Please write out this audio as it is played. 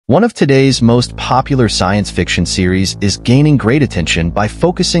One of today's most popular science fiction series is gaining great attention by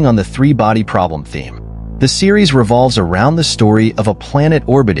focusing on the three-body problem theme. The series revolves around the story of a planet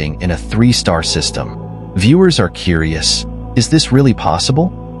orbiting in a three-star system. Viewers are curious, is this really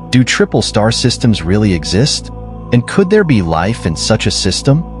possible? Do triple star systems really exist? And could there be life in such a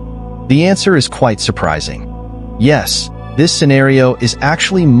system? The answer is quite surprising. Yes, this scenario is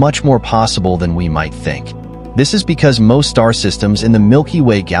actually much more possible than we might think. This is because most star systems in the Milky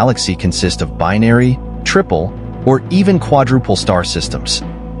Way galaxy consist of binary, triple, or even quadruple star systems.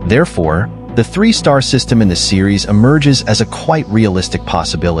 Therefore, the three-star system in the series emerges as a quite realistic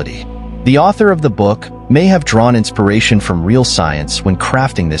possibility. The author of the book may have drawn inspiration from real science when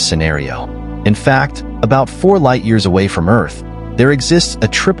crafting this scenario. In fact, about 4 light-years away from Earth, there exists a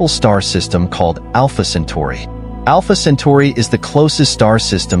triple star system called Alpha Centauri. Alpha Centauri is the closest star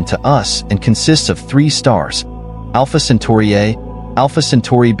system to us and consists of 3 stars, Alpha Centauri A, Alpha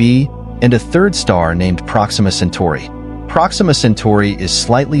Centauri B, and a third star named Proxima Centauri. Proxima Centauri is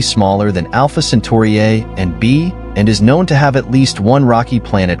slightly smaller than Alpha Centauri A and B and is known to have at least one rocky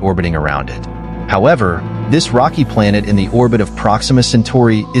planet orbiting around it. However, this rocky planet in the orbit of Proxima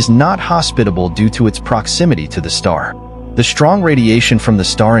Centauri is not hospitable due to its proximity to the star. The strong radiation from the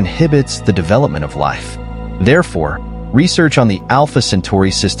star inhibits the development of life. Therefore, research on the Alpha Centauri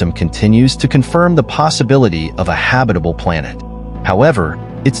system continues to confirm the possibility of a habitable planet. However,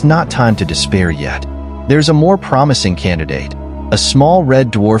 it's not time to despair yet. There's a more promising candidate, a small red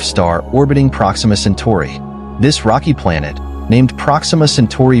dwarf star orbiting Proxima Centauri. This rocky planet, named Proxima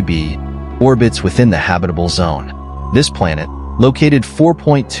Centauri B, orbits within the habitable zone. This planet, located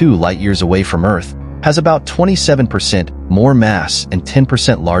 4.2 light-years away from Earth, has about 27% more mass and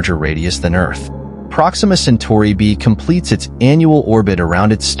 10% larger radius than Earth. Proxima Centauri B completes its annual orbit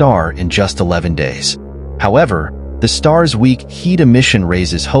around its star in just 11 days. However, the star's weak heat emission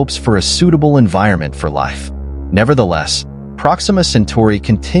raises hopes for a suitable environment for life. Nevertheless, Proxima Centauri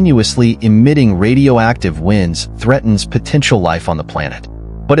continuously emitting radioactive winds threatens potential life on the planet.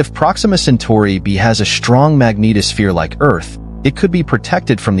 But if Proxima Centauri B has a strong magnetosphere like Earth, it could be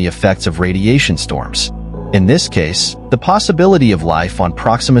protected from the effects of radiation storms. In this case, the possibility of life on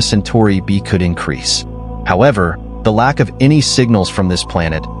Proxima Centauri B could increase. However, the lack of any signals from this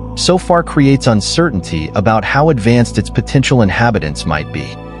planet so far creates uncertainty about how advanced its potential inhabitants might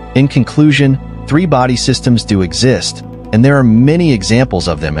be. In conclusion, three-body systems do exist, and there are many examples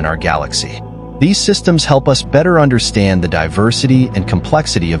of them in our galaxy. These systems help us better understand the diversity and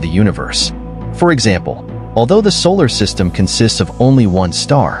complexity of the universe. For example, although the solar system consists of only one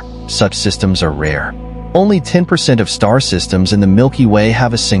star, such systems are rare. Only 10% of star systems in the Milky Way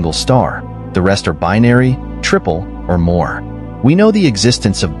have a single star. The rest are binary, triple, or more. We know the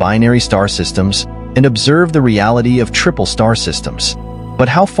existence of binary star systems and observe the reality of triple star systems. But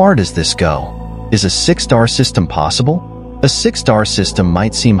how far does this go? Is a 6-star system possible? A 6-star system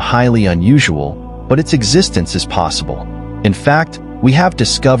might seem highly unusual, but its existence is possible. In fact, we have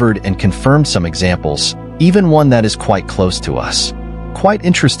discovered and confirmed some examples, even one that is quite close to us. Quite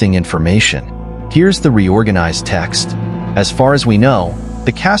interesting information. Here's the reorganized text. As far as we know,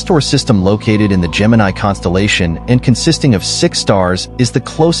 the Castor system located in the Gemini constellation and consisting of 6 stars is the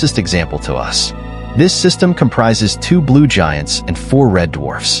closest example to us. This system comprises 2 blue giants and 4 red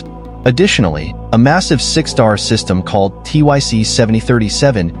dwarfs. Additionally, a massive 6-star system called TYC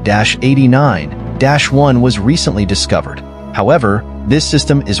 7037-89-1 was recently discovered. However, this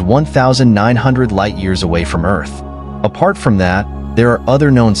system is 1,900 light-years away from Earth. Apart from that, there are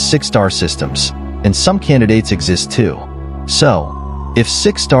other known 6-star systems, and some candidates exist too. So, if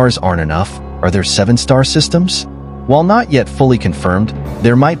 6 stars aren't enough, are there 7-star systems? While not yet fully confirmed,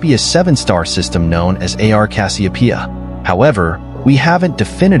 there might be a 7-star system known as AR Cassiopeia. However, we haven't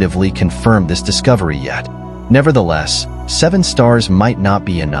definitively confirmed this discovery yet. Nevertheless, 7 stars might not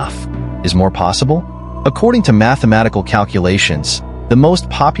be enough. Is more possible? According to mathematical calculations, the most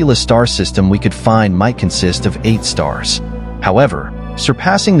populous star system we could find might consist of 8 stars. However,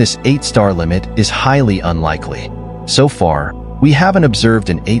 surpassing this 8-star limit is highly unlikely. So far, we haven't observed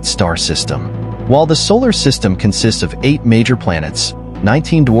an 8-star system. While the solar system consists of 8 major planets,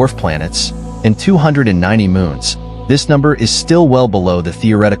 19 dwarf planets, and 290 moons, this number is still well below the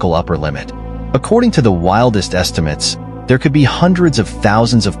theoretical upper limit. According to the wildest estimates, there could be hundreds of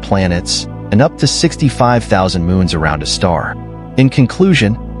thousands of planets and up to 65,000 moons around a star. In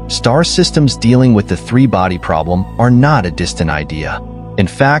conclusion, star systems dealing with the three-body problem are not a distant idea. In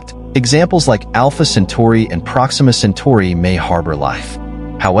fact, examples like Alpha Centauri and Proxima Centauri may harbor life.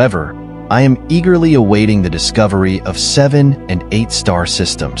 However, I am eagerly awaiting the discovery of 7- and 8-star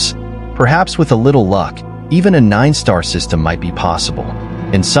systems. Perhaps with a little luck, even a 9-star system might be possible.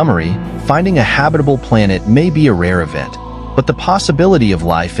 In summary, finding a habitable planet may be a rare event, but the possibility of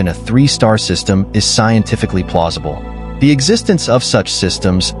life in a 3-star system is scientifically plausible. The existence of such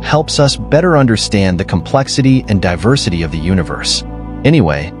systems helps us better understand the complexity and diversity of the universe.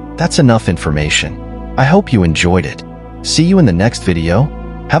 Anyway, that's enough information. I hope you enjoyed it. See you in the next video.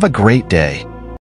 Have a great day.